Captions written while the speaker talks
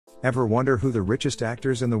Ever wonder who the richest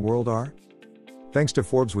actors in the world are? Thanks to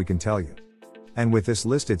Forbes we can tell you. And with this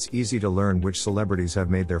list it's easy to learn which celebrities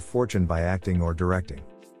have made their fortune by acting or directing.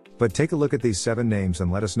 But take a look at these 7 names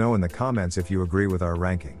and let us know in the comments if you agree with our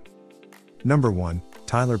ranking. Number 1,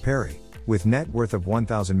 Tyler Perry, with net worth of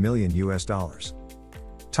 $1,000 million US.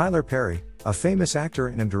 Tyler Perry, a famous actor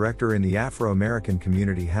and director in the Afro-American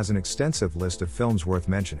community, has an extensive list of films worth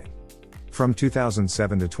mentioning. From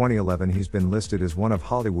 2007 to 2011 he's been listed as one of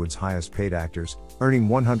Hollywood's highest paid actors, earning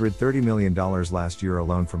 $130 million last year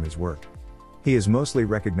alone from his work. He is mostly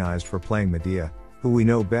recognized for playing Medea, who we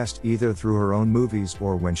know best either through her own movies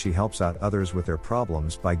or when she helps out others with their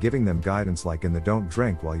problems by giving them guidance, like in the Don't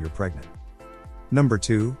Drink While You're Pregnant. Number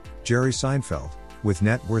 2, Jerry Seinfeld, with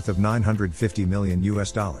net worth of $950 million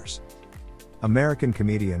US. American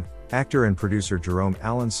comedian, actor and producer Jerome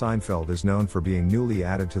Allen Seinfeld is known for being newly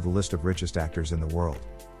added to the list of richest actors in the world.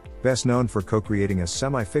 Best known for co-creating a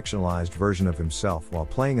semi-fictionalized version of himself while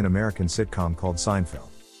playing an American sitcom called Seinfeld.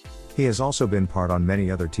 He has also been part on many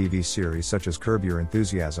other TV series such as Curb Your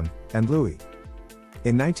Enthusiasm and Louie.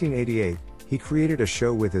 In 1988, he created a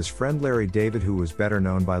show with his friend Larry David, who was better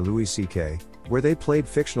known by Louis C.K., where they played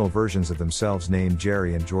fictional versions of themselves named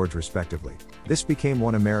Jerry and George respectively. This became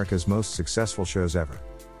one of America's most successful shows ever.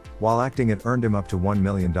 While acting, it earned him up to $1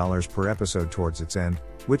 million per episode towards its end,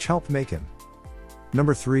 which helped make him.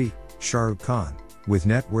 Number 3, Shahrukh Khan, with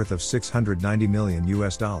net worth of $690 million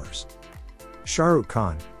US. Shahrukh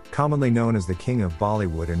Khan, commonly known as the King of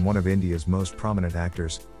Bollywood and one of India's most prominent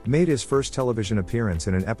actors, made his first television appearance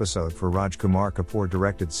in an episode for Rajkumar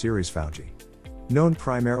Kapoor-directed series Fauji. Known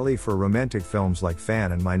primarily for romantic films like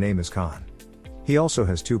Fan and My Name is Khan. He also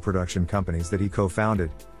has 2 production companies that he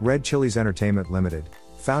co-founded, Red Chillies Entertainment Limited,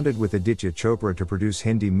 founded with Aditya Chopra to produce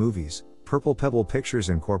Hindi movies, Purple Pebble Pictures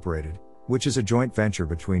Incorporated, which is a joint venture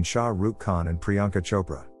between Shahrukh Khan and Priyanka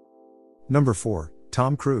Chopra. Number 4,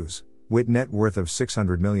 Tom Cruise, with net worth of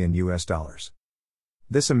 $600 million US.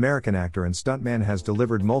 This American actor and stuntman has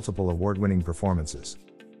delivered multiple award-winning performances.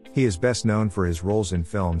 He is best known for his roles in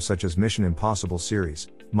films such as Mission Impossible series,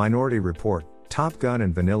 Minority Report, Top Gun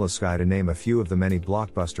and Vanilla Sky, to name a few of the many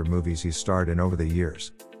blockbuster movies he's starred in over the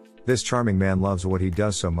years. This charming man loves what he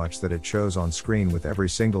does so much that it shows on screen with every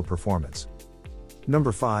single performance.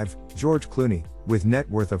 Number 5, George Clooney, with net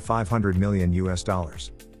worth of $500 million US.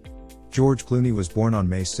 George Clooney was born on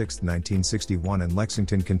May 6, 1961 in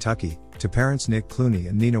Lexington, Kentucky, to parents Nick Clooney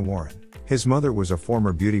and Nina Warren. His mother was a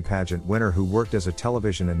former beauty pageant winner who worked as a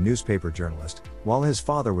television and newspaper journalist, while his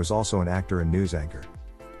father was also an actor and news anchor.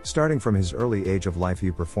 Starting from his early age of life,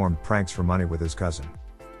 he performed pranks for money with his cousin.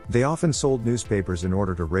 They often sold newspapers in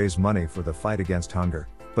order to raise money for the fight against hunger,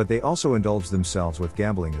 but they also indulged themselves with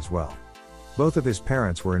gambling as well. Both of his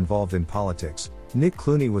parents were involved in politics. Nick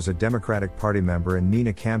Clooney was a Democratic Party member and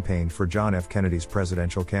Nina campaigned for John F. Kennedy's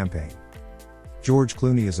presidential campaign. George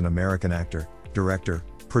Clooney is an American actor, director,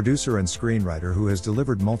 producer and screenwriter who has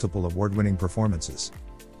delivered multiple award-winning performances.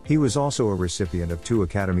 He was also a recipient of 2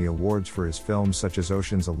 Academy Awards for his films such as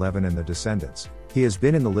Ocean's 11 and The Descendants. He has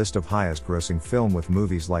been in the list of highest-grossing film with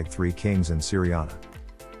movies like Three Kings and Syriana.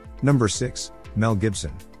 Number 6, Mel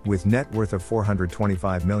Gibson, with net worth of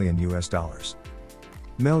 $425 million US.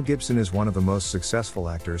 Mel Gibson is one of the most successful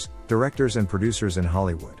actors, directors and producers in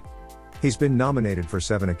Hollywood. He's been nominated for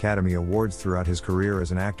 7 Academy Awards throughout his career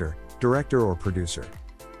as an actor, director or producer.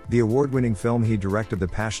 The award-winning film he directed, The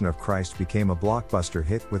Passion of Christ, became a blockbuster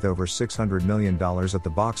hit with over $600 million at the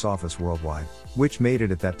box office worldwide, which made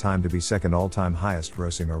it at that time to be second all-time highest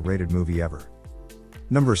grossing or rated movie ever.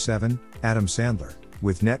 Number 7, Adam Sandler,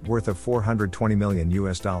 with net worth of $420 million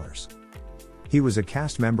US. He was a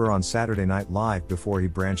cast member on Saturday Night Live before he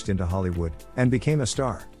branched into Hollywood and became a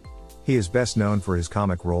star. He is best known for his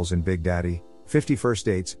comic roles in Big Daddy, 50 First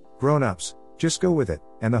Dates, Grown Ups, Just Go With It,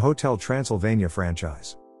 and the Hotel Transylvania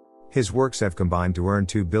franchise. His works have combined to earn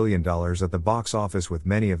 $2 billion at the box office, with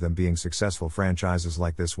many of them being successful franchises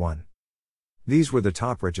like this one. These were the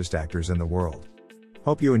top richest actors in the world.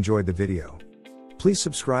 Hope you enjoyed the video. Please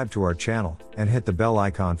subscribe to our channel and hit the bell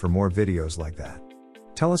icon for more videos like that.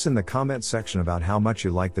 Tell us in the comment section about how much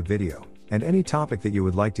you liked the video and any topic that you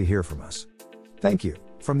would like to hear from us. Thank you,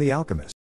 from The Alchemist.